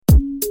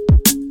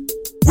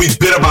We've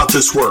been about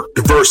this work: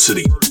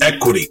 diversity,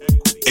 equity,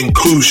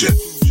 inclusion,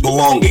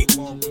 belonging.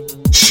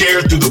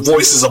 Shared through the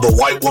voices of a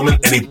white woman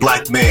and a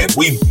black man,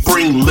 we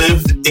bring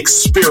lived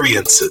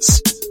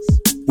experiences.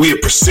 We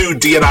have pursued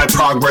D&I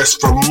progress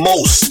for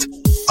most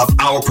of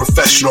our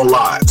professional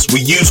lives.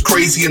 We use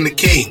Crazy and the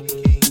King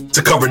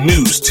to cover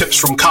news, tips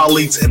from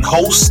colleagues, and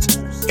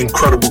host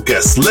incredible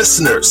guests.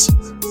 Listeners,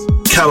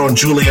 count on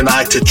Julie and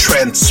I to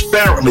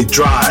transparently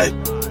drive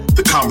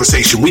the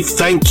conversation. We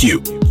thank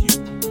you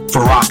for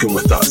rocking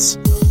with us.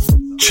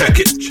 Check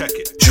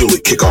it.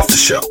 Julie, kick off the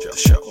show.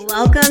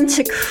 Welcome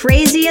to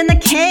Crazy and the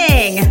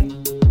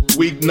King.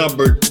 Week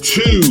number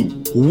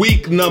 2.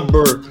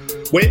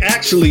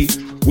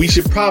 We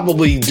should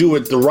probably do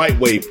it the right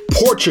way.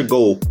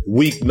 Portugal,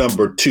 week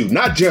number 2.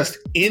 Not just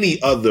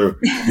any other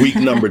week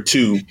number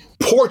 2.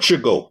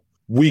 Portugal,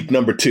 week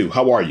number 2.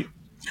 How are you?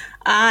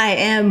 I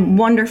am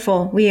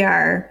wonderful. We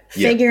are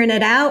figuring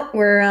it out.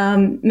 We're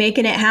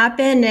making it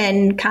happen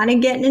and kind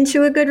of getting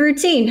into a good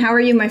routine. How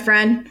are you, my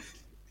friend?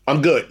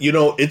 I'm good. You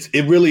know, it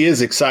really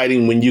is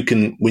exciting when you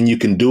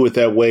can do it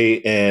that way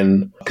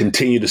and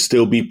continue to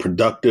still be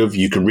productive.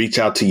 You can reach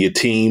out to your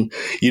team.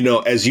 You know,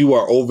 as you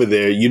are over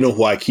there, you know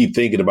who I keep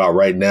thinking about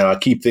right now. I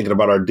keep thinking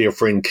about our dear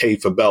friend Kay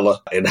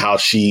Fabella and how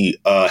she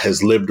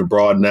has lived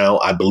abroad now.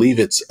 I believe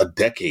it's a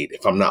decade,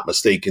 if I'm not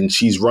mistaken.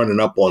 She's running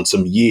up on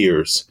some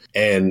years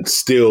and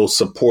still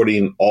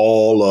supporting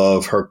all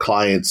of her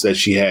clients that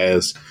she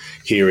has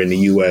here in the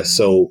U.S.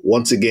 So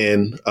once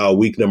again,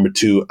 week number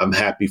 2, I'm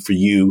happy for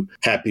you.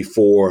 Happy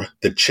for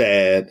the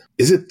Chad.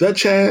 Is it the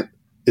Chad?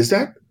 Is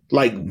that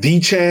like the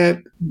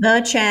Chad?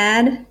 The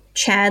Chad.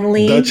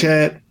 Chadley. The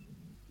Chad.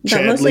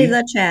 But mostly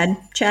the Chad.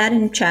 Chad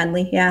and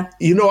Chadley, yeah.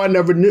 You know, I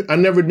never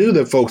knew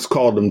that folks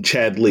called him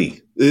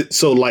Chadley.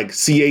 So like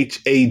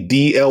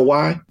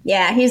Chadly?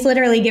 Yeah, he's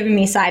literally giving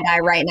me side eye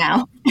right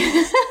now.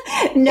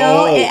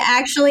 No, It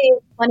actually is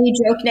a funny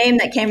joke name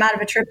that came out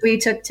of a trip we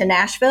took to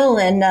Nashville,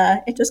 and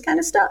it just kind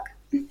of stuck.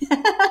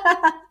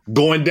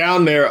 Going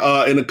down there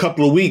in a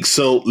couple of weeks.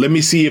 So let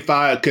me see if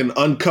I can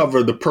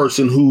uncover the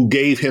person who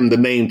gave him the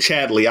name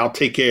Chadley. I'll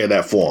take care of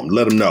that for him.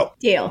 Let him know.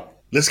 Deal.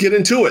 Let's get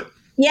into it.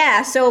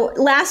 Yeah. So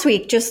last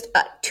week, just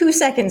 2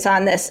 seconds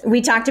on this,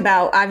 we talked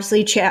about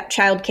obviously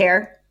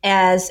childcare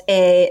as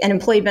an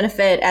employee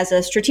benefit, as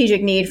a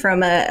strategic need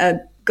from a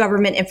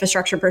government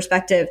infrastructure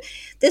perspective.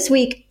 This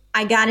week,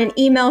 I got an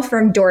email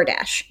from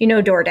DoorDash. You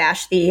know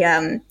DoorDash,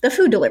 the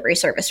food delivery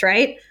service,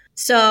 right?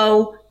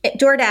 So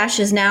DoorDash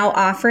is now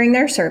offering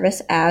their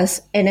service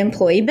as an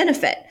employee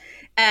benefit.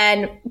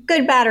 And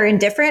good, bad, or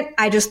indifferent,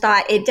 I just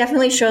thought it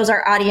definitely shows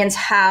our audience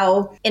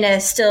how in a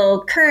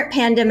still current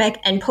pandemic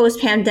and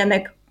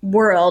post-pandemic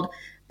world,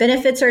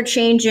 benefits are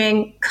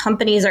changing.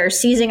 Companies are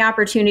seizing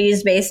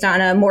opportunities based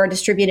on a more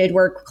distributed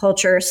work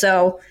culture.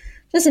 So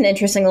just an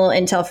interesting little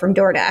intel from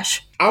DoorDash.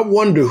 I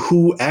wonder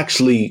who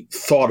actually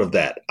thought of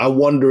that. I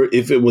wonder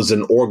if it was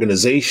an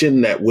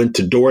organization that went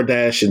to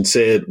DoorDash and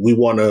said, we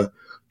want to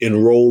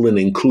enroll and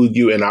include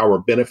you in our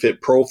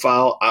benefit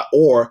profile,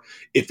 or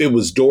if it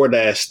was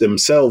DoorDash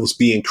themselves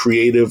being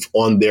creative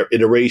on their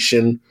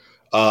iteration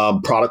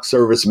product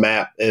service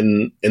map.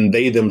 And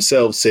they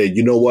themselves said,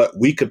 you know what,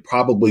 we could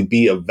probably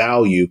be of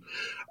value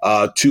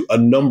to a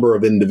number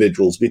of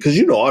individuals, because,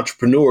 you know,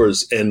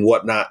 entrepreneurs and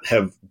whatnot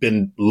have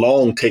been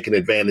long taken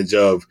advantage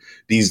of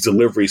these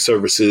delivery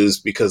services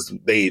because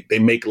they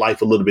make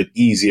life a little bit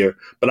easier.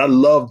 But I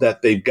love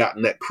that they've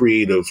gotten that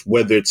creative,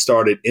 whether it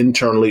started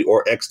internally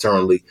or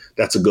externally.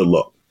 That's a good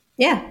look.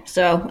 Yeah.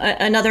 So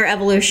another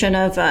evolution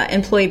of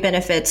employee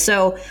benefits.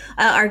 So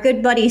our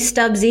good buddy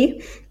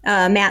Stubbsy,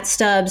 Matt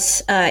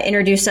Stubbs,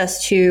 introduced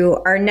us to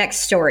our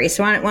next story.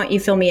 So why don't you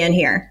fill me in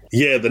here?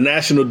 Yeah, the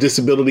National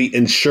Disability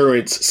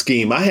Insurance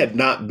Scheme. I had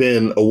not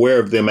been aware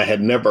of them. I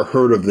had never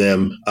heard of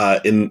them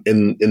in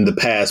the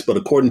past. But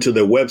according to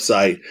their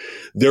website,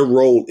 their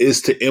role is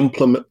to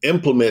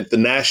implement the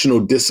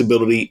National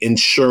Disability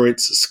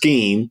Insurance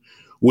Scheme,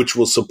 which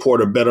will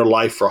support a better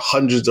life for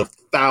hundreds of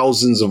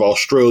thousands of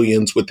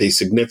Australians with a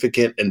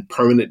significant and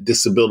permanent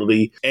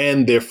disability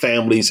and their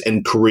families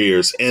and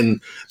careers.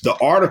 And the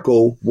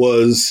article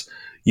was,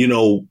 you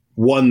know,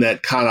 one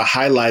that kind of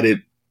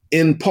highlighted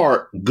in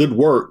part good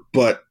work,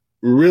 but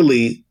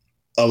really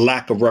a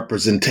lack of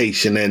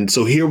representation. And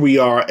so here we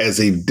are as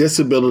a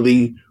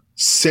disability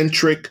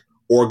centric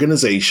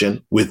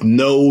organization with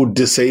no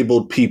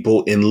disabled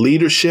people in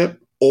leadership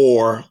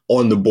or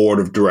on the board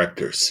of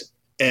directors.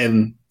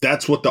 And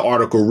that's what the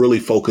article really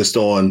focused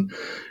on.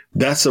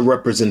 That's a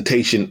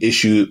representation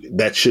issue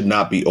that should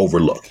not be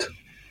overlooked.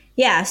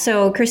 Yeah.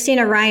 So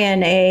Christina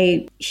Ryan,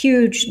 a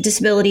huge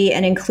disability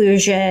and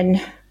inclusion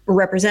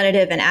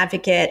representative and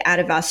advocate out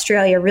of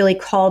Australia, really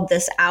called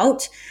this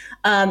out,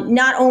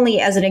 not only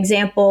as an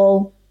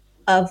example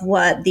of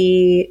what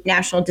the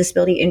National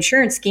Disability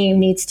Insurance Scheme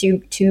needs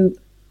to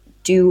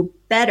do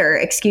better,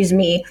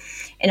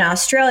 in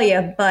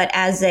Australia, but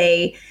as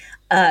a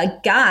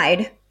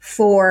guide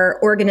for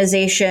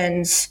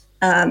organizations,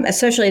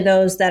 especially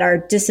those that are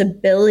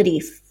disability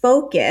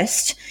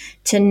focused,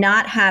 to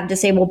not have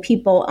disabled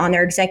people on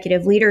their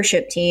executive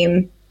leadership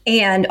team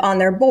and on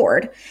their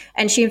board.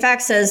 And she in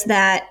fact says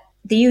that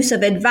the use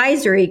of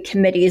advisory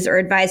committees or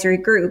advisory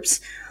groups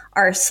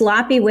are a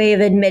sloppy way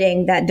of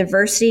admitting that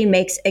diversity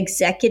makes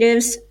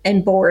executives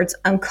and boards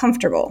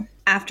uncomfortable.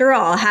 After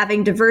all,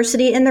 having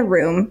diversity in the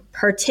room,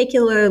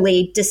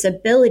 particularly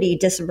disability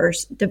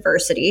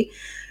diversity,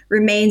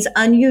 remains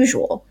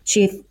unusual.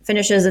 She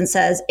finishes and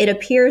says, it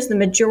appears the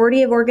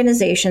majority of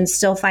organizations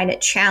still find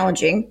it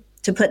challenging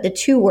to put the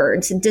two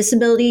words,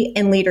 disability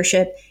and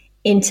leadership,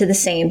 into the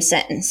same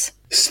sentence.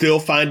 Still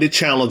find it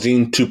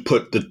challenging to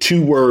put the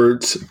two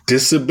words,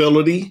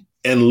 disability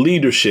and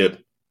leadership,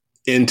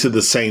 into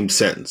the same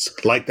sentence.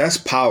 Like, that's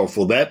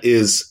powerful. That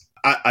is,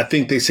 I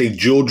think they say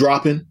jewel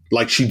dropping,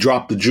 like she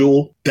dropped the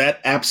jewel. That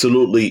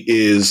absolutely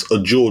is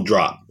a jewel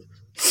drop.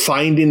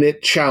 Finding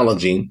it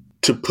challenging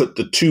to put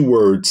the two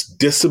words,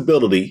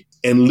 disability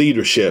and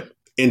leadership,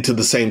 into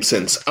the same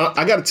sentence.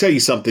 I got to tell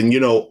you something.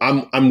 You know,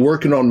 I'm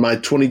working on my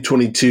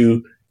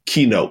 2022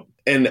 keynote.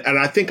 And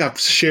I think I've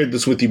shared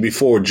this with you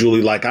before,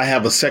 Julie. Like, I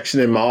have a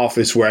section in my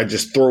office where I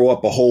just throw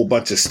up a whole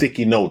bunch of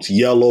sticky notes,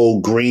 yellow,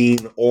 green,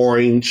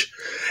 orange.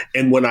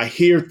 And when I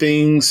hear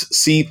things,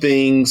 see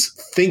things,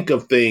 think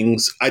of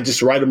things, I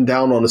just write them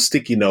down on a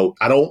sticky note.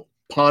 I don't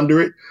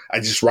ponder it. I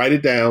just write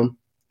it down,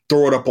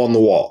 throw it up on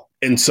the wall.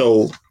 And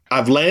so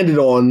I've landed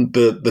on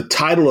the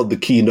title of the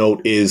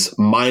keynote is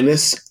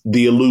Minus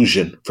the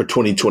Illusion for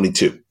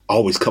 2022. I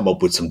always come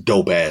up with some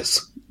dope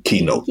ass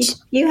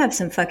keynotes. You have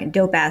some fucking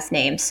dope ass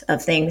names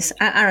of things.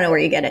 I don't know where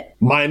you get it.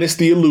 Minus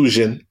the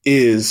Illusion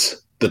is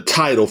the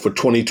title for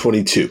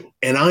 2022.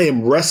 And I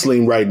am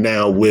wrestling right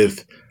now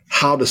with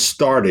how to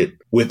start it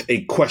with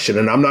a question.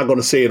 And I'm not going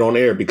to say it on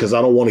air because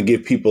I don't want to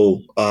give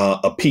people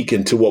a peek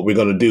into what we're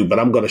going to do, but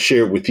I'm going to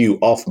share it with you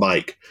off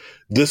mic.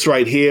 This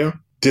right here,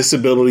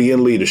 disability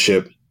and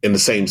leadership in the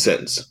same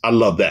sentence. I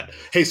love that.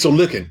 Hey, so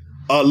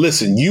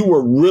listen, you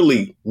were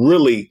really,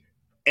 really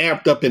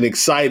amped up and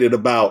excited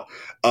about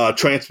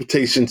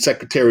Transportation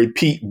Secretary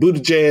Pete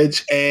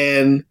Buttigieg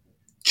and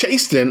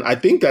Chasten, I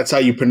think that's how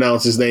you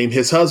pronounce his name,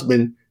 his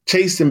husband,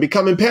 Chasten,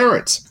 becoming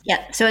parents.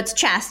 Yeah, so it's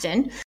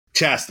Chasten.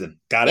 Chasten,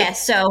 got it? Yeah,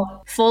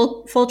 so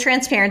full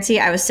transparency.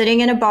 I was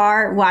sitting in a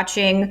bar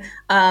watching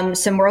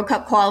some World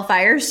Cup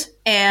qualifiers.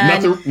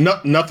 And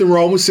nothing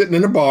wrong with sitting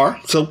in a bar,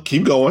 so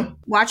keep going.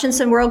 Watching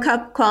some World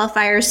Cup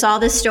qualifiers, saw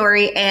this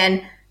story,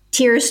 and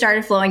tears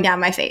started flowing down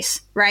my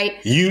face, right?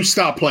 You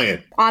stop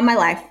playing. On my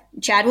life.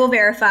 Chad will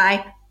verify,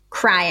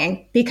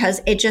 crying,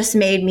 because it just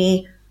made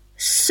me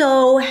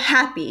so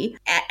happy.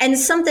 And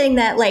something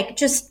that, like,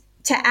 just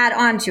to add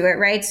on to it,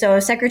 right?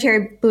 So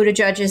Secretary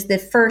Buttigieg is the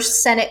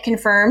first Senate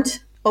confirmed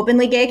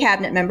openly gay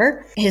cabinet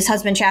member. His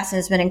husband Chasten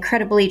has been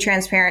incredibly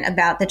transparent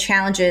about the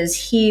challenges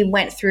he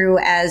went through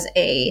as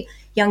a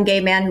young gay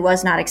man who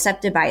was not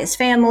accepted by his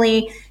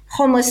family,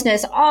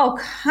 homelessness, all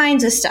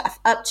kinds of stuff,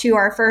 up to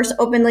our first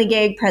openly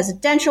gay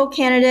presidential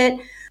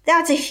candidate.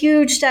 That's a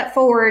huge step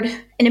forward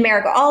in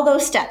America, all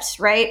those steps,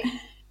 right?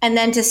 And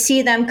then to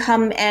see them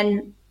come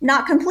and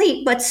not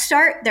complete, but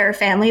start their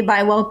family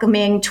by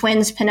welcoming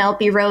twins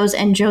Penelope Rose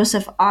and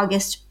Joseph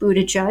August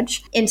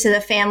Buttigieg into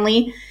the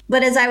family.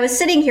 But as I was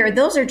sitting here,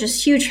 those are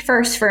just huge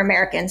firsts for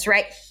Americans,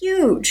 right?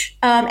 Huge.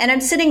 And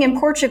I'm sitting in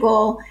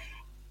Portugal,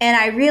 and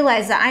I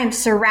realize that I am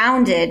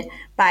surrounded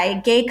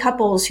by gay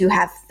couples who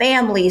have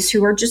families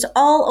who are just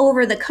all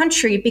over the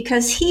country,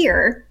 because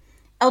here,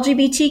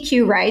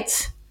 LGBTQ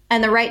rights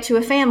and the right to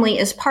a family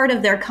is part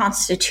of their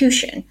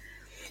constitution.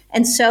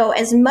 And so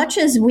as much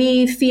as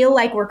we feel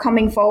like we're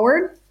coming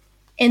forward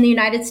in the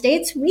United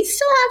States, we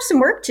still have some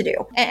work to do.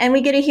 And we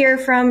get to hear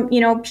from,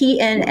 Pete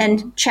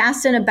and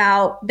Chasten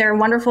about their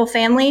wonderful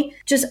family,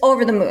 just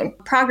over the moon.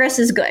 Progress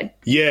is good.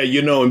 Yeah,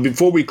 and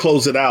before we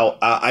close it out,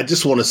 I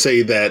just want to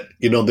say that,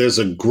 there's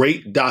a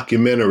great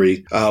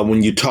documentary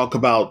when you talk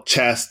about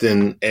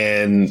Chasten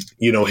and,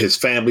 his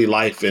family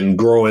life and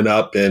growing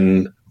up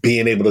and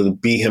being able to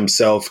be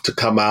himself, to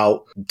come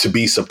out, to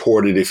be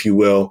supported, if you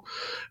will.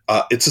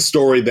 It's a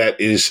story that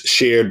is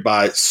shared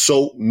by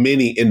so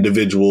many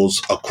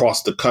individuals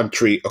across the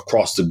country,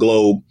 across the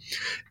globe,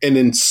 and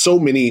in so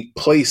many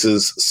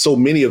places, so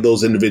many of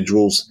those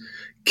individuals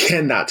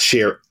cannot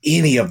share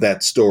any of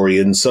that story.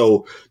 And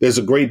so there's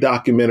a great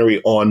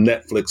documentary on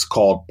Netflix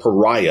called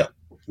Pariah,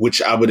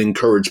 which I would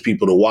encourage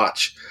people to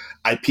watch.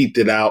 I peeped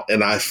it out,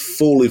 and I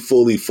fully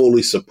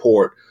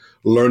support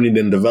learning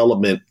and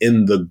development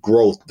in the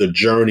growth, the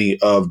journey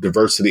of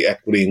diversity,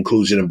 equity,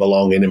 inclusion, and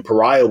belonging. And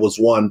Pariah was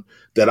one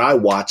that I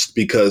watched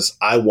because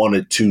I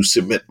wanted to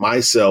submit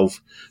myself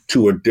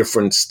to a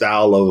different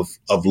style of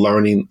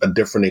learning, a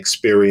different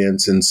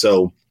experience. And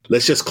so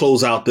let's just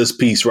close out this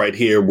piece right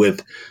here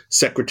with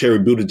Secretary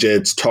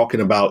Buttigieg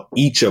talking about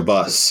each of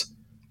us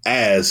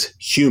as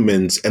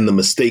humans and the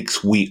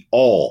mistakes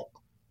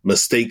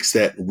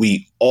that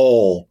we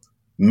all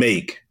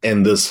make,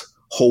 and this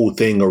whole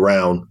thing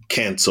around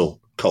cancel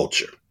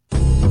culture.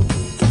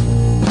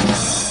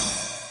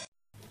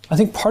 I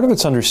think part of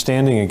it's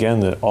understanding, again,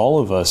 that all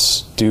of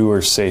us do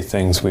or say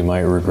things we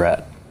might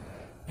regret,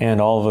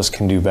 and all of us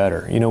can do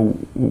better.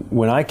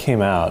 When I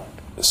came out,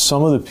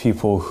 some of the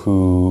people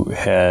who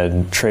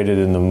had traded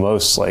in the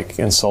most like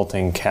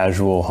insulting,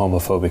 casual,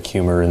 homophobic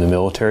humor in the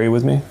military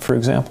with me, for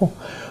example,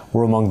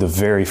 were among the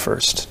very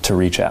first to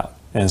reach out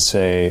and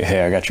say,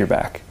 hey, I got your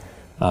back.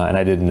 And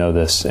I didn't know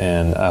this,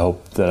 and I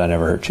hope that I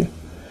never hurt you.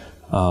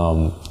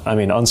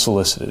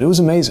 Unsolicited. It was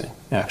amazing,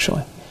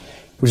 actually.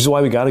 Which is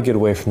why we got to get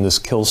away from this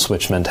kill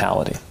switch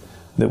mentality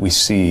that we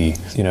see.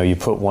 You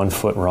put one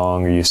foot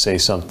wrong or you say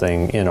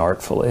something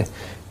inartfully,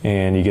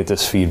 and you get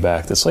this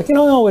feedback that's like, I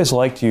always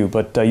liked you,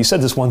 but you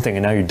said this one thing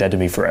and now you're dead to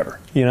me forever.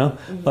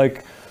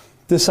 Like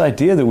this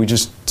idea that we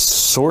just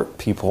sort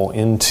people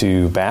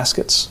into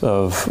baskets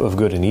of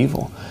good and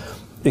evil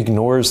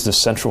ignores the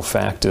central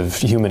fact of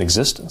human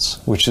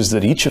existence, which is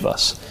that each of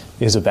us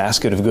is a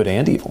basket of good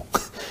and evil.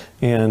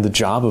 And the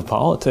job of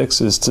politics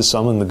is to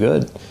summon the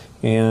good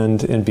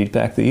and beat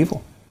back the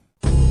evil.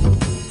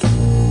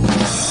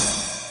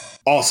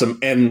 Awesome.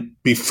 And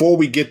before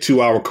we get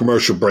to our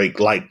commercial break,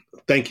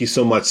 thank you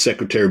so much,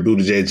 Secretary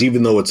Buttigieg.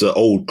 Even though it's an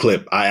old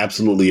clip, I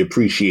absolutely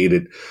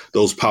appreciated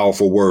those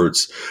powerful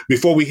words.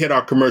 Before we hit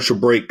our commercial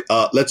break,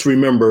 let's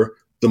remember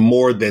the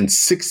more than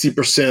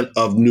 60%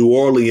 of New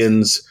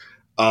Orleans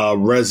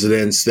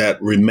residents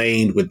that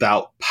remained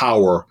without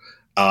power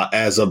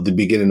as of the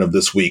beginning of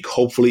this week.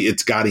 Hopefully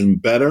it's gotten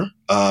better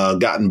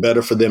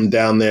for them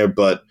down there,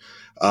 but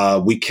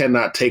we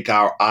cannot take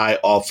our eye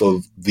off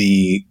of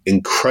the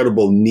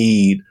incredible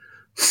need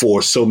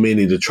for so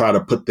many to try to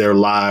put their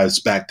lives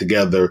back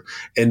together.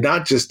 And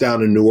not just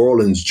down in New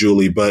Orleans,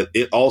 Julie, but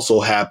it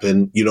also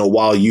happened,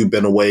 while you've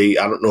been away.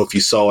 I don't know if you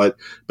saw it,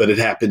 but it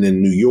happened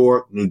in New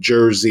York, New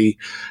Jersey.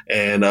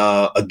 And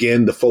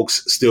again, the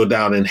folks still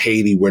down in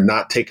Haiti, we're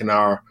not taking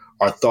our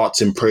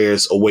thoughts and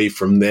prayers away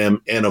from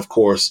them. And of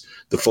course,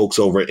 the folks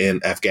over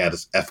in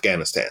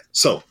Afghanistan.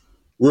 So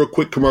real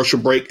quick commercial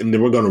break, and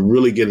then we're going to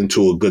really get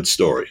into a good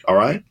story. All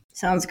right.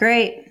 Sounds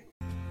great.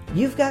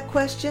 You've got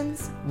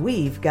questions,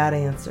 we've got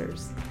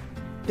answers.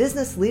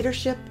 Business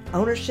leadership,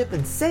 ownership,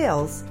 and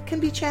sales can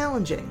be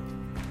challenging.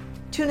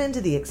 Tune into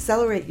the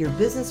Accelerate Your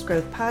Business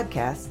Growth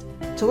podcast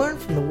to learn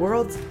from the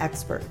world's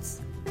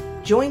experts.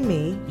 Join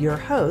me, your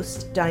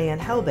host, Diane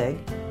Helbig,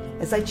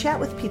 as I chat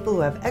with people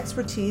who have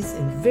expertise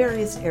in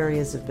various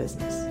areas of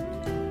business.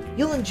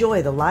 You'll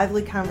enjoy the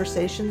lively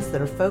conversations that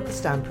are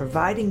focused on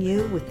providing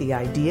you with the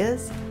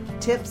ideas,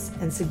 tips,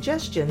 and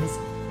suggestions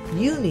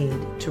you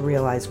need to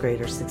realize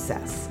greater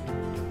success.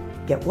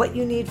 Get what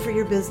you need for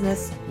your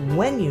business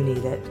when you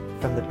need it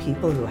from the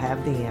people who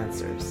have the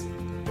answers.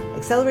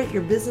 Accelerate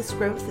Your Business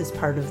Growth is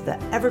part of the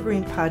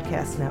Evergreen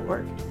Podcast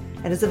Network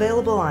and is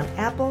available on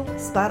Apple,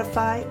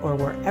 Spotify, or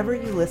wherever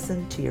you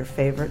listen to your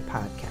favorite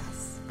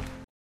podcasts.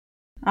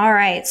 All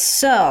right,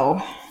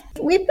 so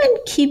we've been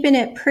keeping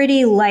it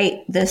pretty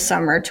light this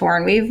summer,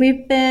 Torn.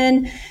 We've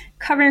been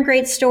covering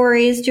great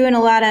stories, doing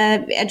a lot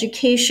of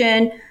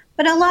education,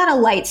 but a lot of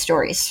light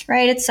stories,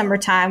 right? It's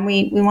summertime.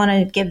 We want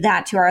to give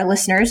that to our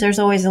listeners. There's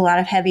always a lot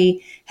of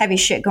heavy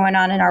shit going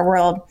on in our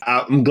world.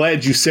 I'm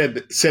glad you said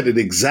it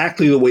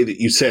exactly the way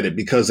that you said it,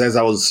 because as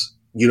I was,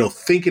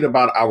 thinking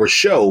about our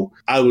show,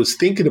 I was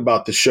thinking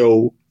about the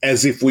show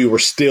as if we were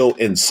still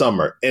in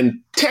summer.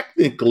 And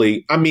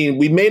technically,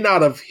 we may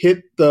not have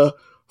hit the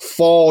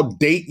fall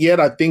date yet.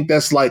 I think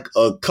that's like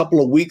a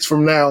couple of weeks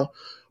from now,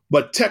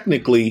 but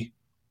technically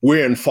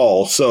we're in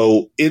fall.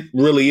 So it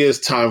really is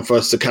time for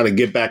us to kind of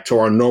get back to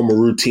our normal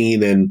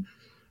routine and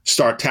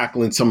start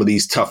tackling some of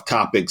these tough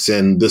topics.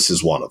 And this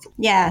is one of them.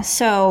 Yeah.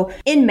 So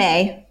in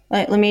May,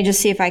 let me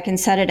just see if I can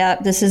set it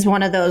up. This is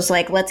one of those,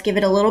 let's give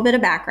it a little bit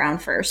of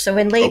background first. So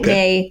in late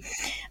May,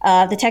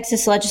 the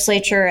Texas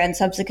legislature and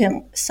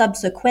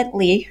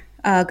subsequently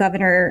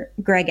Governor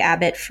Greg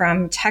Abbott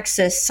from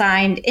Texas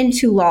signed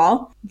into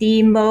law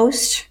the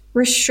most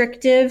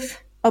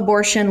restrictive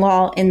abortion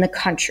law in the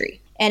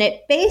country. And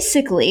it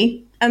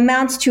basically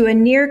amounts to a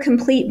near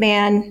complete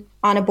ban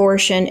on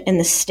abortion in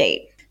the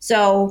state.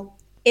 So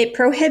it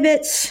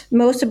prohibits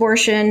most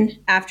abortion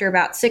after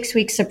about 6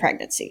 weeks of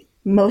pregnancy.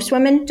 Most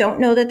women don't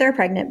know that they're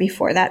pregnant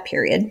before that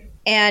period,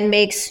 and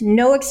makes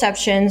no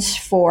exceptions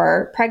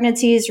for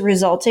pregnancies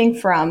resulting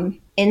from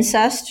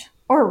incest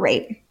or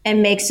rape,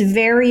 and makes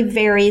very,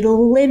 very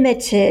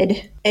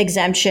limited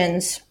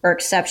exemptions or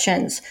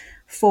exceptions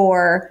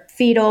for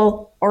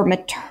fetal or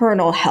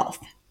maternal health.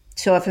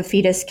 So if a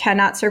fetus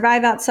cannot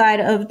survive outside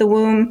of the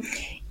womb,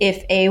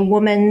 if a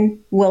woman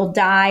will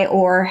die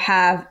or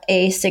have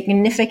a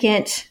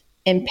significant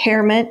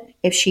impairment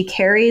if she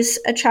carries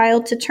a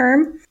child to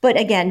term. But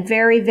again,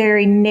 very,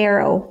 very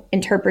narrow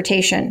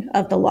interpretation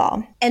of the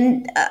law.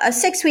 And a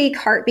 6-week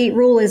heartbeat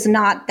rule is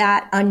not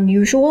that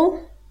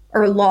unusual,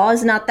 or law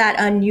is not that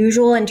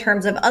unusual in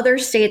terms of other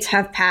states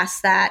have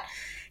passed that.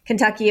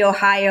 Kentucky,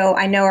 Ohio,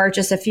 I know are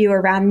just a few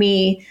around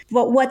me.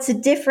 But what's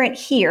different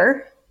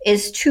here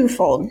is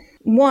twofold.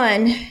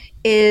 One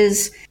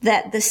is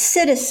that the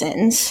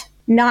citizens,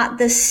 not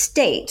the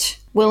state,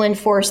 will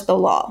enforce the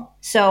law.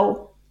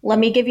 So let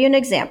me give you an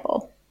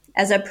example.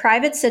 As a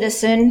private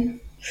citizen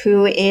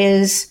who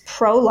is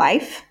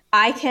pro-life,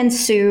 I can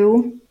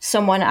sue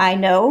someone I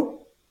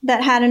know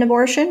that had an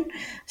abortion,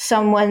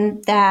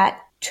 someone that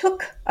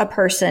took a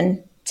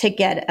person to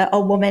get a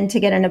woman to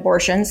get an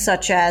abortion,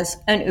 such as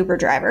an Uber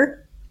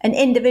driver, an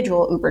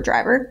individual Uber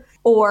driver,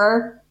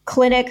 or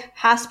clinic,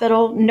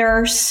 hospital,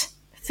 nurse,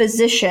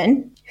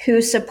 physician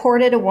who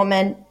supported a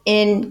woman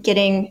in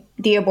getting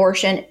the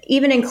abortion,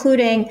 even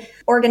including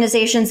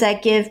organizations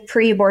that give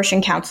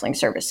pre-abortion counseling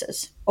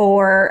services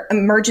or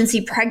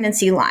emergency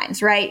pregnancy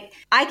lines, right?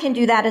 I can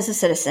do that as a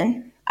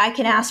citizen. I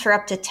can ask for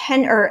up to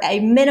a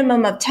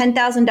minimum of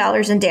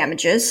 $10,000 in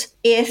damages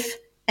if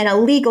an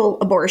illegal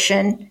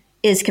abortion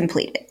is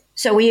completed.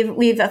 So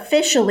we've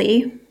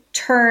officially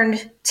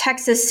turned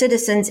Texas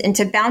citizens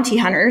into bounty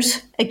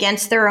hunters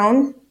against their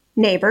own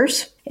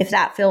neighbors, if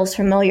that feels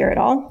familiar at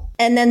all.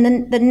 And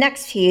then the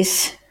next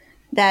piece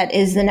that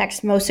is the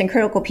next most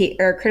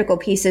critical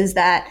piece is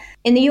that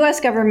in the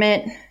U.S.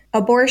 government,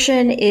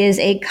 abortion is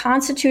a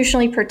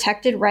constitutionally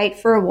protected right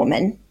for a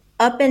woman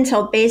up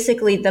until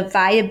basically the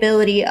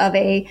viability of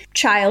a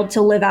child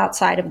to live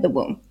outside of the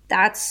womb.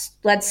 That's,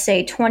 let's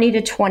say, 20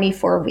 to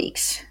 24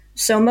 weeks.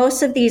 So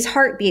most of these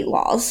heartbeat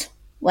laws,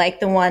 like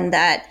the one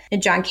that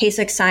John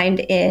Kasich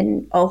signed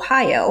in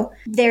Ohio,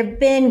 they've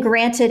been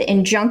granted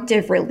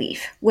injunctive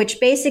relief, which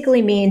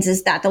basically means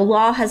is that the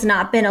law has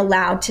not been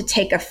allowed to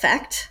take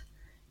effect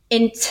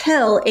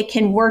until it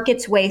can work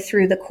its way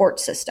through the court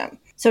system.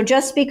 So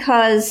just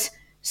because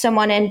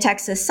someone in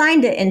Texas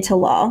signed it into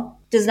law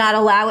does not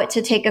allow it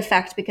to take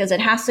effect, because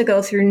it has to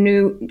go through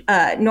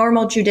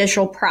normal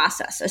judicial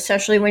process,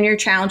 especially when you're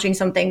challenging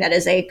something that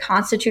is a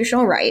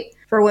constitutional right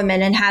for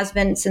women and has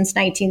been since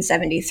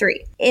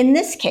 1973. In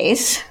this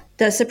case,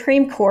 the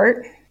Supreme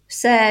Court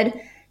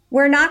said,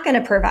 we're not going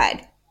to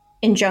provide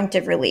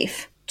injunctive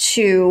relief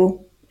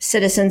to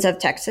citizens of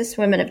Texas,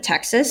 women of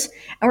Texas,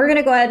 and we're going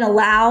to go ahead and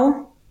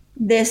allow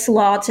this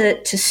law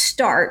to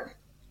start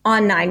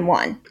on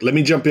 9/1. Let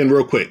me jump in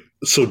real quick.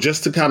 So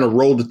just to kind of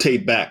roll the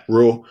tape back,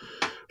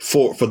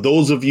 for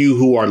those of you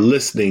who are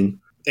listening,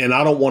 and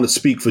I don't want to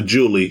speak for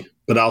Julie,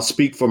 but I'll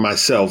speak for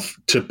myself,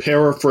 to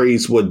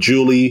paraphrase what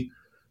Julie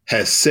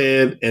has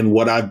said and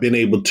what I've been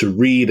able to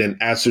read and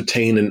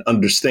ascertain and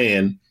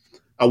understand.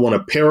 I want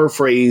to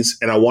paraphrase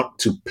and I want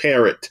to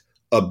parrot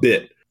a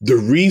bit. The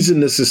reason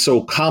this is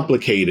so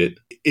complicated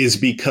is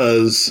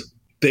because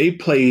they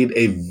played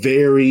a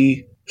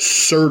very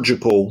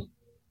surgical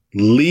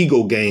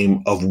legal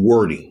game of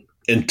wording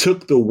and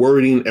took the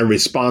wording and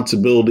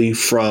responsibility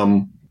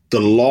from the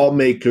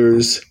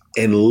lawmakers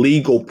and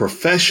legal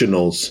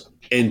professionals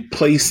and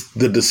placed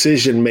the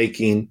decision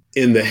making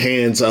in the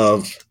hands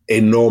of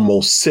a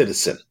normal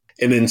citizen.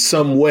 And in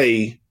some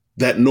way,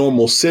 that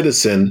normal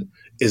citizen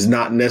is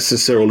not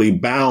necessarily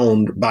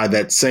bound by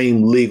that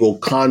same legal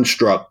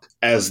construct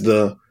as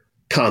the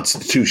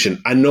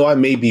Constitution. I know I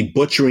may be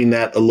butchering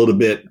that a little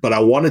bit, but I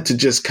wanted to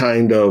just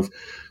kind of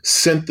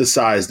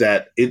synthesize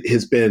that it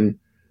has been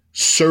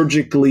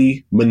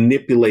surgically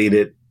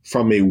manipulated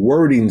from a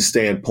wording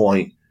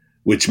standpoint,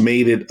 which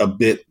made it a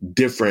bit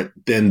different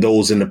than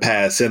those in the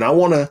past. And I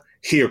want to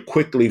hear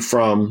quickly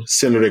from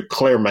Senator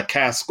Claire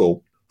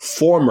McCaskill,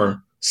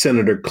 former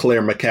Senator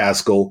Claire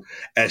McCaskill,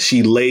 as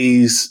she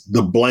lays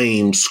the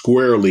blame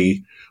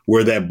squarely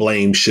where that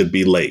blame should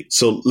be laid.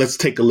 So let's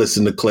take a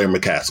listen to Claire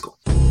McCaskill.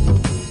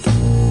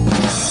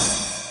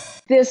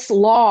 This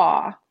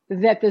law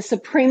that the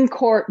Supreme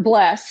Court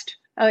blessed,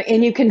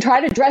 and you can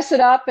try to dress it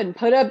up and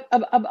put a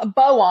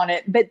bow on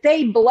it, but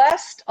they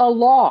blessed a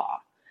law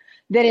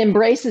that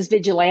embraces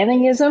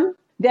vigilantism,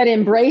 that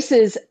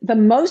embraces the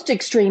most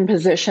extreme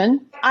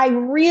position. I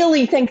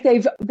really think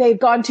they've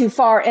gone too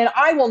far, and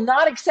I will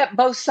not accept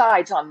both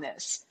sides on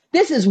this.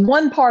 This is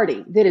one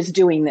party that is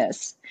doing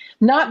this,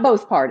 not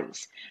both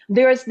parties.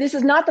 This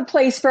is not the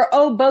place for,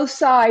 both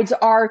sides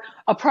are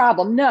a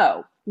problem.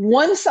 No,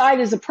 one side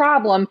is a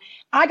problem.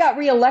 I got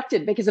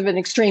reelected because of an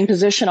extreme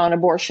position on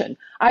abortion.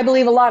 I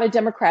believe a lot of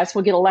Democrats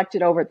will get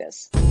elected over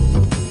this.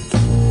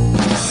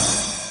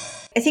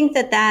 I think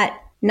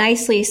that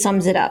nicely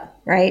sums it up,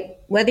 right?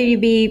 Whether you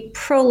be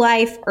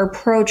pro-life or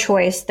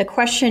pro-choice, the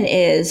question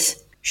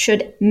is,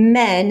 should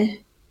men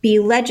be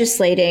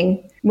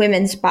legislating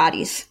women's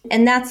bodies?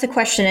 And that's the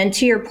question. And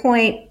to your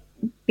point,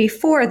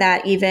 before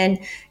that even,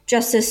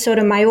 Justice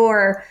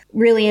Sotomayor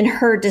really in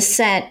her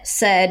dissent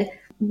said,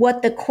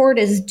 what the court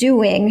is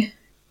doing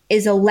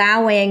is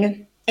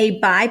allowing a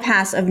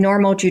bypass of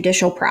normal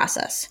judicial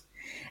process.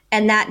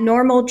 And that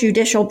normal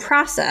judicial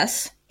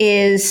process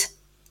is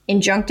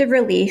injunctive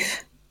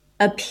relief,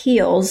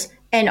 appeals,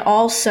 and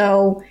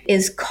also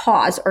is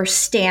cause or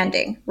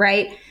standing,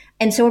 right?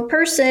 And so a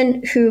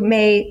person who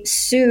may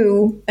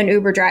sue an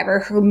Uber driver,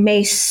 who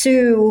may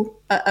sue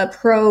a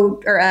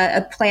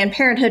Planned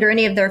Parenthood or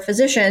any of their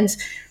physicians,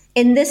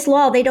 in this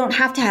law, they don't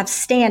have to have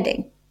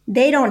standing.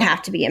 They don't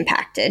have to be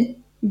impacted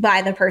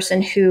by the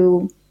person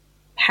who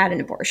had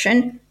an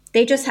abortion.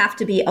 They just have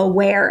to be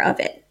aware of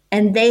it,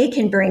 and they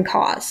can bring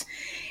cause.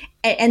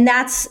 And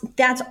that's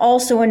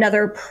also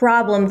another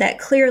problem that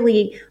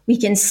clearly we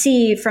can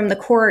see from the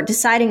court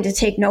deciding to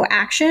take no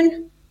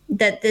action,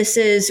 that this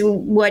is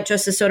what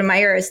Justice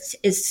Sotomayor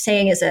is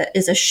saying is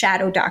a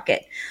shadow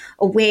docket.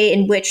 a way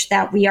in which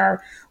that we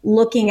are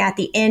looking at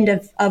the end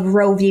of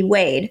Roe v.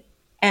 Wade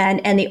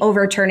and the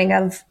overturning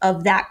of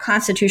that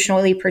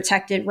constitutionally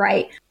protected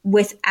right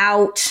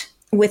without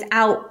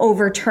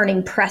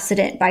overturning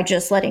precedent by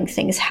just letting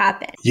things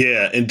happen.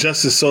 Yeah. And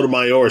Justice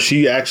Sotomayor,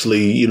 she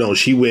actually,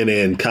 she went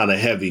in kind of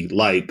heavy.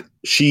 Like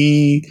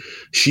she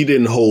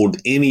didn't hold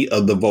any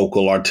of the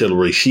vocal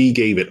artillery. She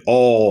gave it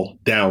all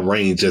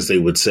downrange, as they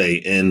would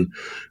say. And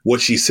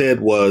what she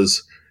said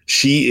was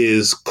she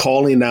is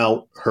calling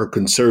out her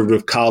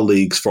conservative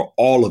colleagues for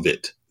all of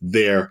it.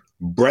 Their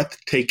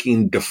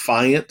breathtaking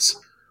defiance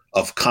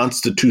of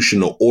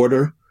constitutional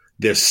order,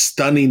 their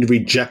stunning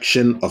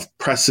rejection of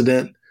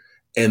precedent,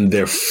 and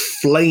their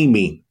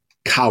flaming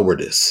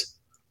cowardice.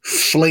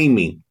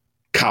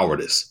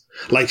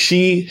 Like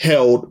she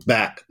held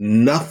back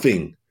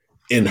nothing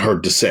in her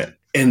dissent.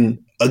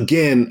 And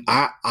again,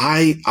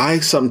 I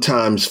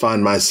sometimes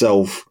find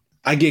myself,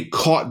 I get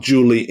caught,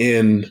 Julie,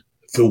 in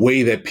the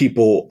way that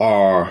people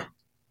are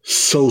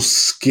so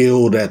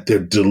skilled at their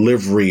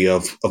delivery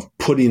of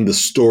putting the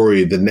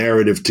story, the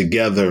narrative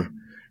together,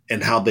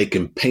 and how they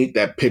can paint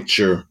that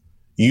picture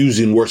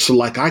using words. So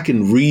like I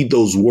can read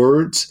those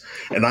words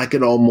and I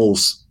can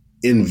almost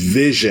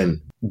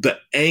envision the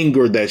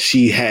anger that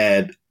she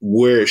had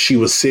where she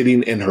was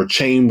sitting in her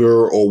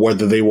chamber or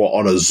whether they were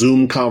on a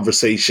Zoom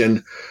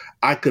conversation.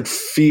 I could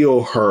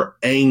feel her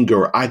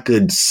anger. I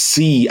could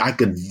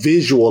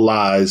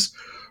visualize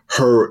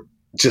her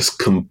just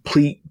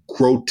complete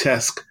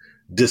grotesque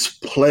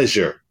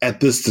displeasure at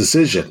this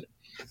decision.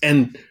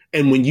 And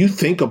when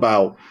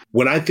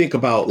I think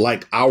about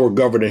like our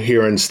governor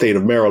here in the state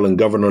of Maryland,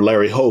 Governor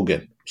Larry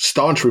Hogan,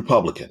 staunch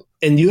Republican,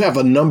 and you have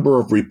a number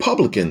of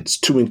Republicans,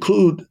 to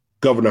include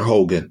Governor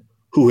Hogan,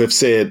 who have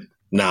said,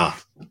 nah,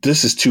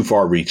 this is too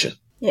far reaching.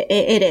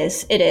 It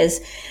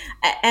is.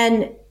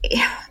 And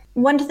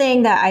one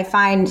thing that I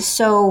find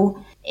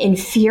so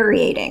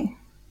infuriating,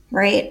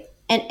 right?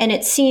 And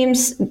it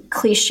seems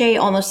cliche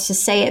almost to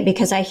say it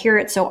because I hear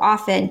it so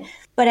often,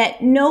 but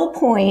at no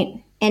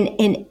point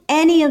in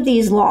any of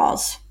these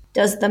laws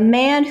does the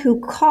man who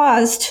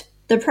caused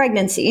the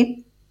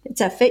pregnancy,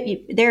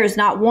 there is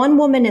not one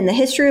woman in the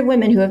history of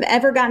women who have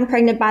ever gotten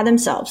pregnant by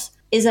themselves,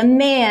 is a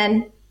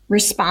man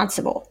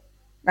responsible,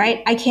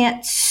 right? I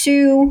can't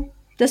sue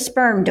the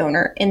sperm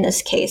donor in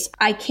this case.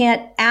 I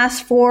can't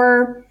ask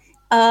for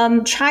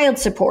child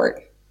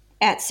support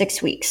at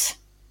 6 weeks.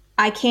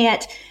 I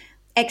can't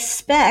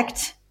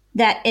expect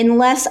that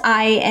unless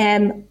I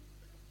am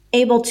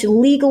able to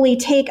legally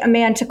take a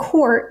man to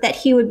court that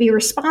he would be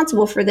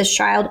responsible for this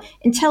child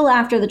until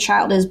after the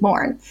child is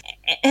born.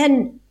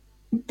 And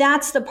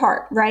that's the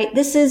part, right?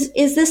 Is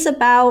this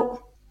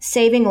about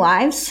saving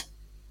lives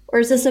or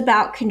is this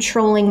about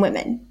controlling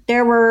women?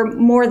 There were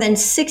more than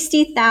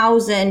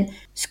 60,000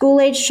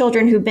 school-age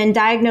children who've been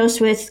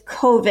diagnosed with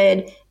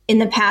COVID in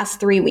the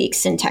past 3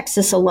 weeks in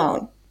Texas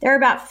alone. There are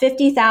about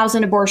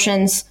 50,000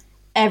 abortions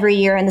every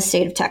year in the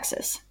state of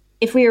Texas.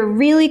 If we are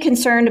really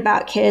concerned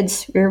about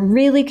kids, we're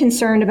really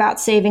concerned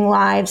about saving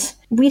lives,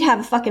 we'd have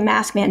a fucking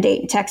mask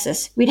mandate in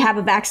Texas. We'd have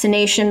a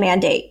vaccination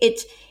mandate.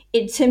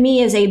 It to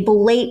me is a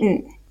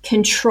blatant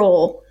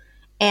control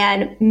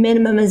and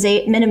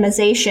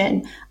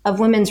minimization of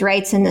women's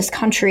rights in this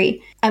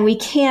country. And we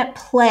can't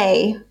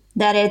play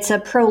that it's a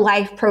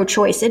pro-life,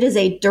 pro-choice. It is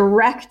a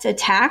direct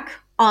attack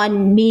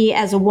on me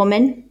as a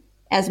woman,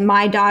 as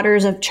my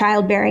daughters of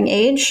childbearing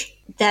age,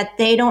 that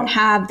they don't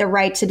have the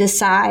right to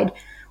decide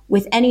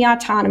with any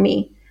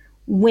autonomy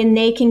when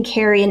they can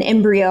carry an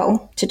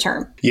embryo to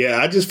term. Yeah,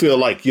 I just feel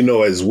like,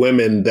 as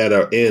women that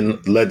are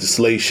in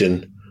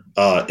legislation,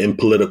 in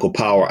political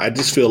power, I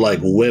just feel like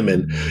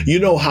women,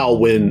 how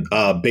when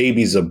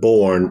babies are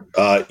born,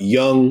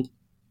 young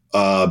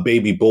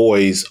baby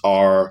boys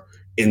are,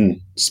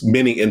 in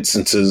many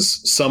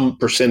instances, some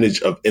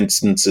percentage of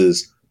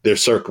instances, they're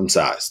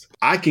circumcised.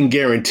 I can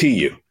guarantee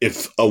you,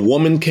 if a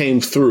woman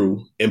came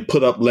through and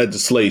put up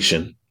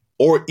legislation,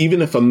 or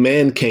even if a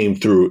man came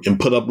through and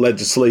put up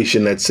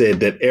legislation that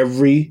said that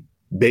every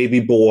baby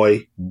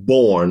boy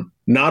born,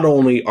 not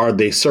only are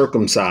they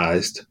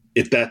circumcised,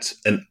 if that's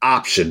an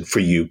option for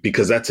you,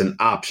 because that's an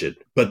option,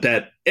 but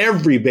that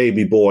every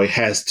baby boy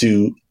has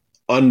to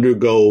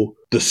undergo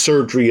the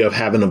surgery of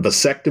having a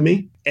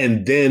vasectomy.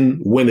 And then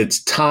when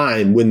it's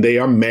time, when they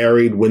are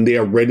married, when they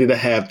are ready to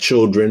have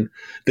children,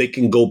 they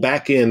can go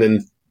back in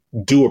and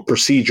do a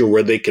procedure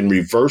where they can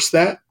reverse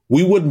that.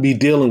 We wouldn't be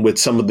dealing with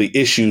some of the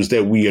issues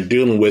that we are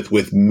dealing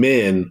with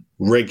men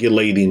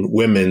regulating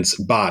women's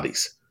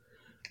bodies.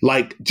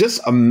 Like,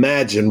 just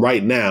imagine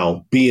right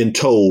now being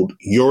told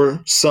your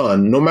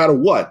son, no matter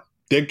what,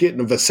 they're getting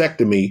a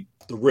vasectomy,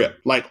 the rip,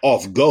 like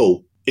off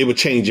go, it would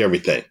change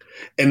everything.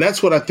 And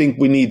that's what I think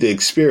we need to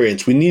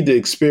experience. We need to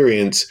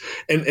experience,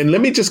 and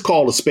let me just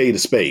call a spade.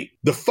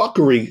 The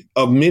fuckery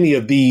of many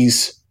of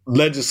these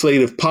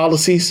legislative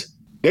policies,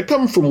 they're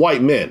coming from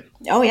white men.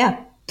 Oh,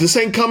 yeah. This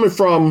ain't coming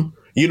from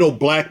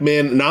black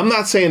men. And I'm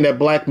not saying that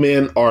black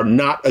men are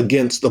not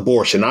against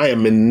abortion. I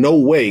am in no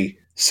way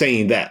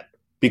saying that,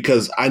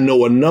 because I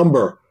know a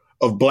number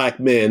of black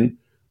men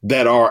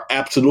that are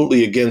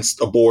absolutely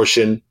against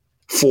abortion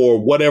for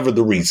whatever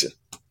the reason.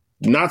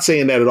 Not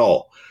saying that at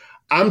all.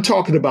 I'm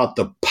talking about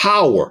the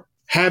power,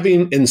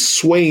 having and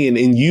swaying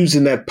and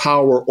using that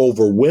power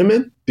over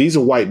women. These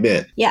are white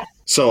men. Yeah.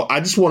 So I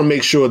just want to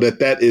make sure that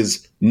that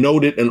is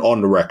noted and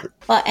on the record.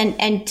 Well,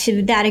 and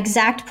to that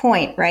exact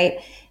point, right,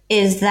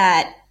 is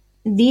that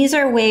these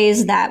are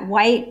ways that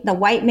the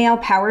white male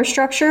power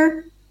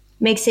structure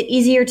makes it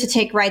easier to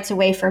take rights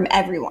away from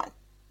everyone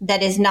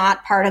that is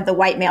not part of the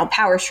white male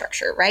power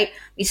structure, right?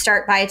 We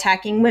start by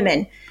attacking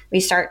women.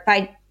 We start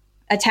by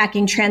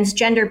attacking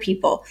transgender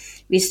people.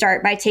 We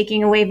start by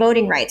taking away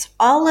voting rights.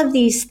 All of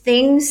these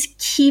things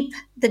keep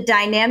the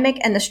dynamic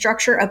and the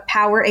structure of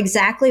power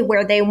exactly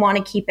where they want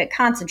to keep it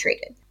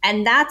concentrated.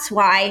 And that's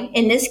why,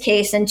 in this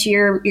case, and to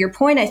your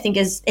point, I think,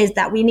 is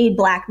that we need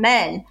Black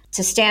men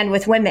to stand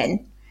with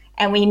women.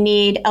 And we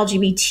need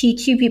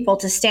LGBTQ people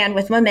to stand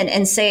with women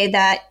and say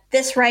that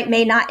this right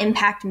may not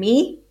impact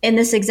me in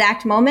this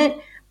exact moment,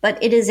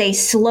 but it is a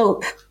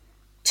slope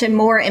to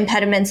more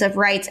impediments of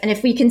rights. And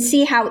if we can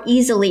see how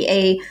easily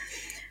a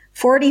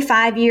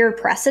 45-year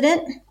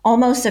precedent,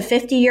 almost a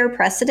 50-year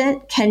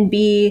precedent, can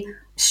be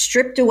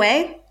stripped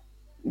away,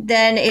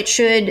 then it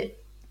should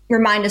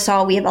remind us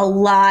all we have a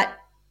lot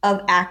of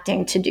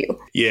acting to do.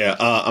 Yeah,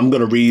 I'm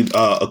going to read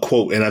a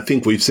quote, and I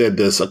think we've said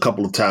this a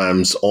couple of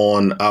times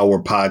on our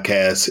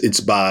podcast. It's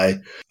by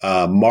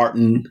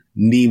Martin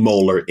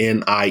Niemöller,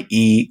 Niemoller,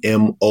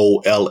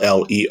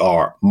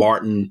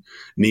 Martin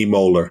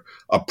Niemöller,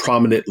 a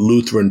prominent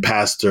Lutheran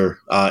pastor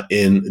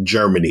in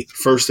Germany.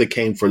 First, they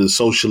came for the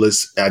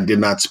socialists. I did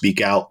not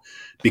speak out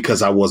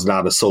because I was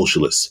not a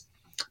socialist.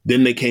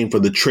 Then they came for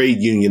the trade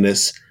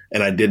unionists,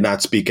 and I did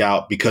not speak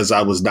out because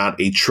I was not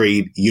a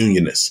trade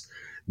unionist.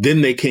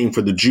 Then they came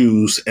for the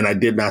Jews, and I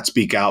did not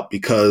speak out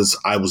because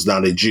I was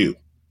not a Jew.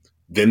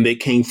 Then they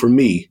came for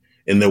me,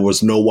 and there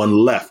was no one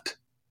left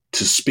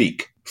to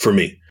speak for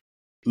me.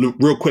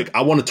 Real quick,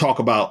 I want to talk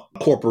about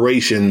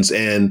corporations,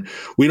 and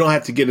we don't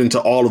have to get into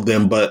all of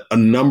them, but a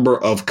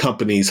number of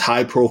companies,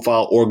 high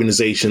profile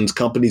organizations,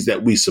 companies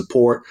that we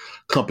support,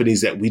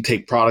 companies that we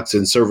take products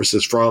and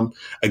services from.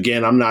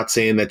 Again, I'm not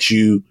saying that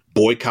you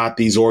boycott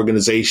these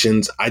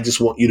organizations. I just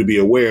want you to be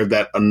aware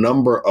that a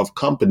number of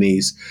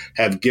companies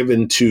have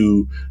given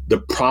to the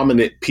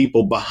prominent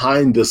people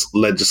behind this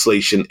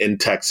legislation in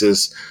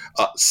Texas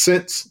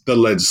since the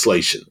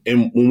legislation.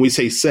 And when we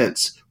say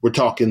since, we're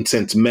talking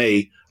since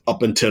May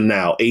up until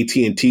now.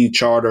 AT&T,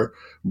 Charter,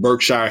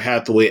 Berkshire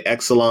Hathaway,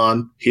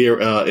 Exelon here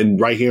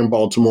right here in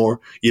Baltimore,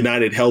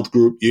 United Health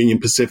Group, Union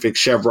Pacific,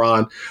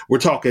 Chevron. We're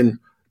talking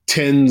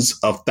tens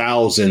of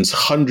thousands,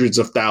 hundreds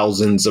of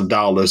thousands of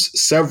dollars,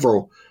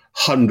 several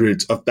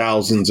hundreds of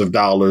thousands of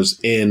dollars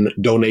in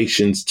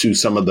donations to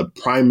some of the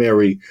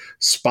primary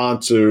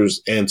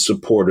sponsors and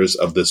supporters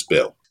of this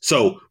bill.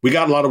 So we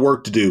got a lot of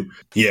work to do.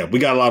 Yeah, we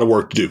got a lot of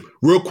work to do.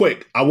 Real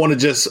quick, I want to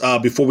just,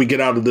 before we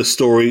get out of this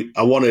story,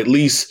 I want to at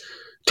least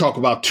talk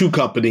about two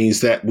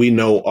companies that we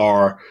know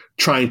are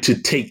trying to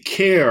take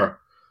care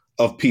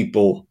of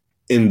people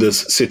in this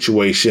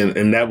situation.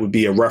 And that would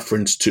be a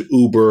reference to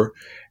Uber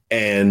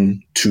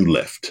and to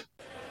Lyft.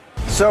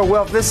 So,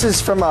 well, this is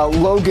from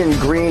Logan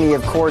Green. He,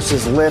 of course,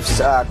 is Lyft's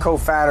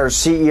co-founder,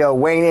 CEO,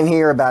 weighing in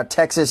here about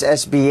Texas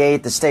SB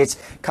 8, the state's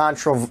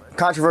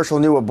controversial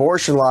new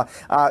abortion law.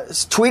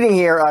 Tweeting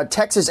here,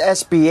 Texas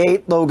SB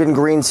 8, Logan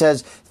Green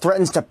says,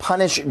 threatens to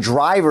punish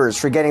drivers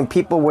for getting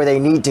people where they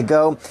need to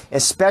go,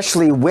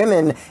 especially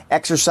women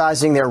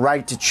exercising their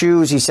right to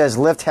choose. He says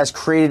Lyft has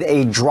created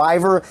a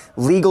driver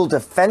legal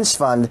defense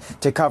fund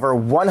to cover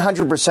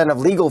 100% of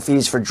legal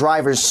fees for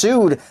drivers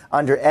sued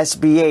under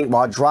SB 8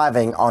 while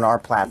driving on our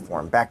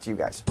platform. Back to you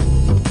guys.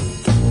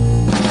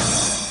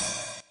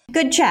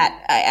 Good chat.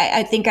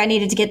 I think I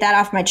needed to get that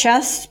off my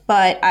chest,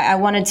 but I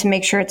wanted to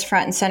make sure it's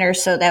front and center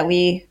so that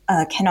we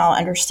can all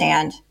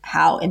understand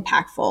how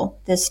impactful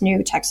this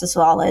new Texas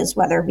law is,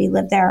 whether we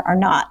live there or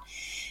not.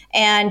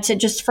 And to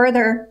just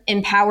further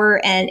empower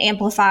and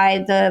amplify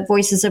the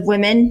voices of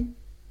women,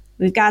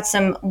 we've got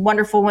some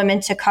wonderful women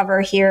to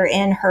cover here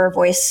in Her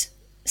Voice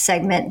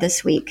segment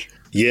this week.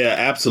 Yeah,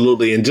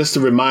 absolutely. And just to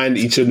remind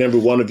each and every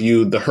one of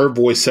you, the Her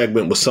Voice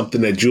segment was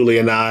something that Julie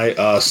and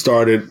I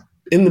started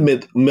in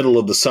the middle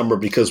of the summer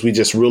because we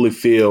just really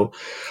feel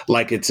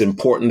like it's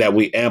important that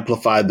we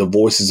amplify the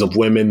voices of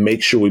women,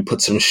 make sure we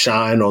put some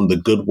shine on the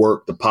good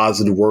work, the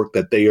positive work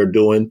that they are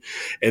doing.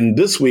 And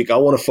this week, I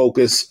want to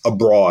focus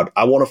abroad.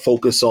 I want to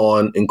focus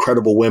on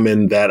incredible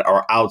women that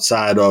are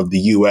outside of the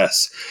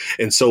U.S.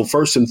 And so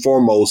first and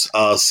foremost,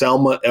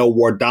 Salma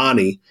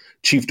El-Wardani,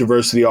 Chief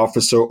Diversity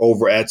Officer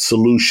over at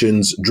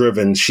Solutions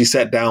Driven. She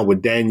sat down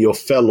with Daniel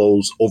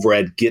Fellows over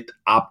at Get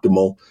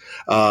Optimal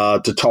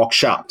to talk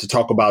shop, to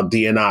talk about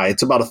D&I.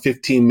 It's about a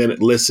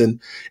 15-minute listen,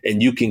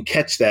 and you can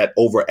catch that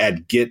over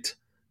at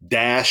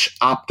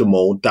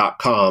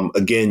get-optimal.com.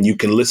 Again, you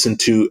can listen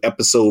to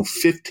episode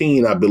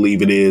 15, I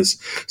believe it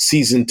is,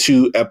 season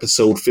 2,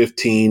 episode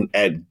 15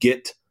 at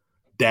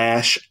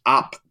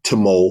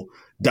get-optimal.com.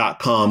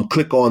 thecity.com.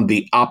 Click on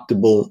the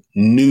Optimal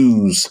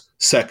News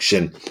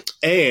section.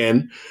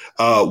 And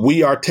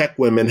We Are Tech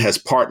Women has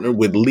partnered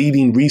with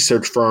leading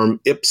research firm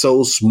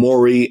Ipsos,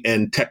 Mori,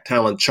 and Tech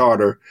Talent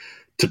Charter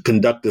to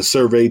conduct a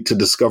survey to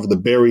discover the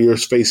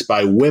barriers faced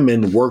by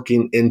women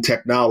working in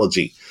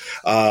technology.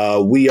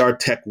 We Are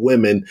Tech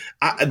Women.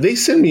 They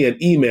send me an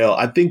email.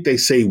 I think they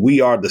say We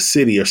Are the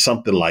City or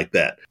something like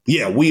that.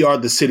 Yeah,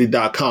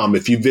 wearethecity.com.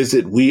 If you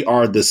visit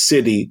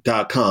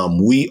wearethecity.com,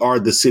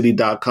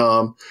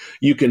 wearethecity.com,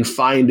 you can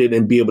find it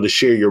and be able to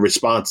share your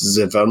responses.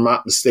 If I'm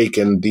not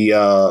mistaken,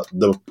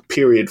 the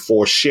period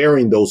for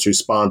sharing those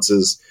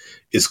responses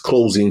is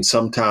closing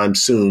sometime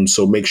soon.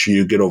 So make sure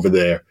you get over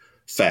there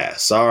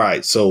fast. All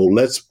right, so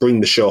let's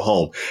bring the show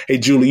home. Hey,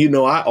 Julie,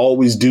 I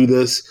always do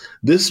this.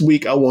 This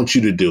week, I want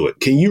you to do it.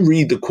 Can you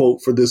read the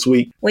quote for this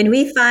week? When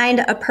we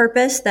find a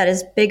purpose that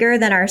is bigger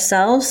than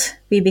ourselves,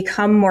 we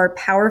become more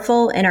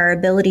powerful in our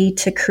ability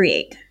to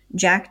create.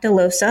 Jack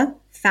Delosa,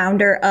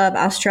 founder of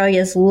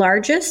Australia's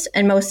largest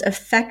and most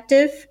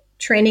effective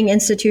training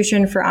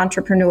institution for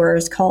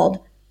entrepreneurs called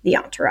The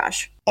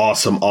Entourage.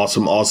 Awesome.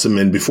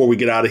 And before we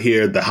get out of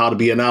here, the How to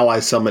Be an Ally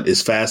Summit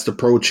is fast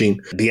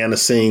approaching. Deanna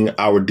Singh,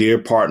 our dear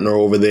partner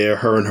over there,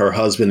 her and her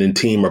husband and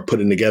team are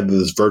putting together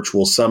this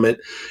virtual summit.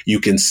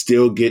 You can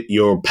still get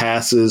your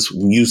passes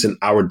using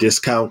our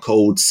discount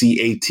code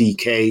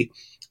CATK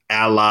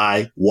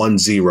Ally 10.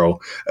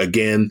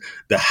 Again,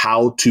 the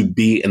How to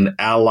Be an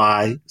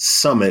Ally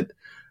Summit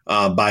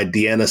by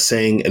Deanna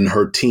Singh and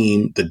her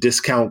team. The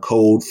discount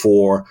code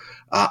for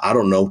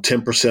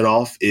 10%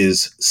 off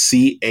is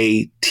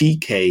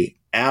CATK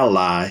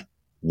Ally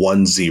 10.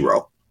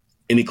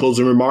 Any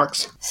closing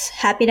remarks?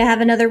 Happy to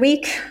have another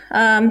week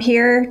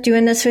here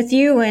doing this with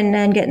you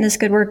and getting this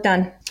good work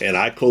done. And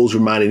I close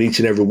reminding each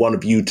and every one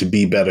of you to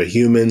be better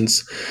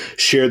humans.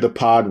 Share the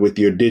pod with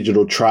your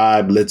digital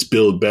tribe. Let's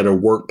build better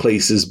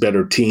workplaces,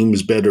 better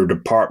teams, better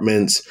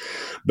departments,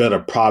 better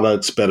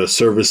products, better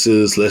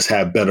services. Let's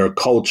have better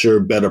culture,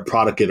 better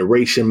product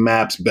iteration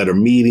maps, better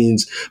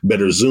meetings,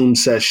 better Zoom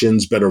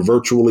sessions, better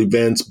virtual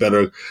events,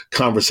 better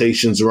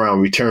conversations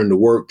around return to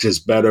work,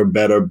 just better.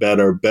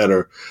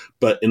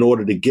 But in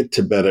order to get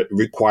to better, it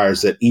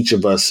requires that each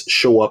of us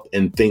show up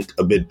and think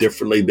a bit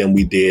differently than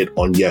we did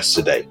on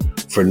yesterday.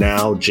 For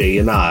now, Jay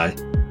and I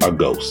are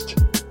Ghost.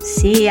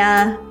 See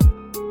ya.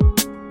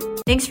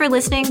 Thanks for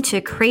listening to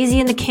Crazy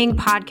and the King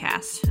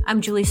podcast.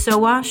 I'm Julie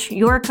Sowash,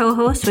 your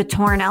co-host with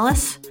Torrin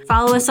Ellis.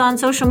 Follow us on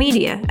social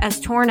media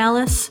as Torrin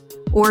Ellis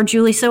or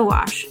Julie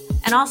Sowash.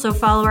 And also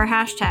follow our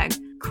hashtag,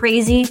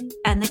 Crazy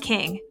and the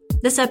King.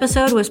 This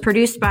episode was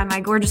produced by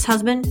my gorgeous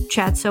husband,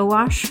 Chad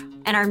Sowash.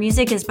 And our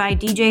music is by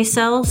DJ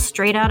Cells,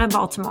 straight out of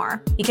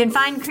Baltimore. You can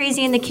find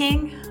Crazy and the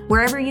King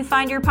wherever you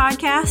find your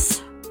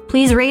podcasts.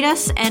 Please rate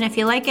us, and if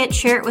you like it,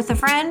 share it with a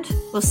friend.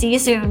 We'll see you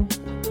soon.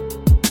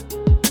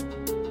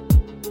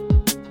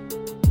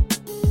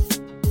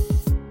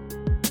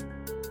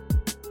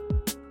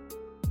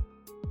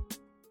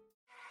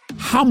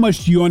 How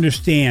much do you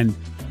understand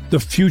the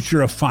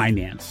future of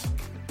finance?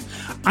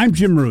 I'm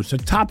Jim Roos, a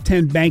top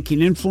 10 banking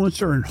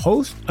influencer and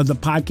host of the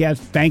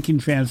podcast Banking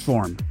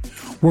Transformed,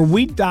 where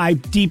we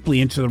dive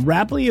deeply into the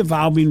rapidly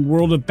evolving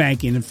world of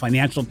banking and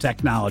financial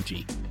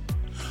technology.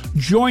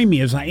 Join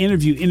me as I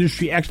interview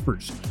industry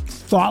experts,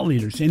 thought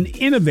leaders, and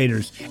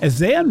innovators as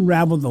they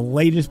unravel the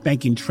latest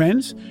banking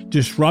trends,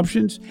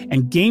 disruptions,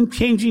 and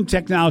game-changing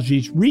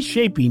technologies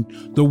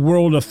reshaping the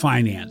world of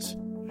finance.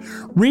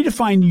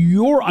 Redefine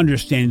your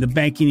understanding of the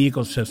banking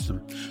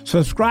ecosystem.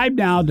 Subscribe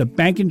now to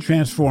Banking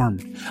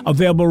Transformed,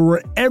 available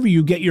wherever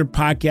you get your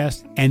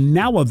podcast and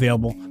now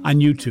available on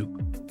YouTube.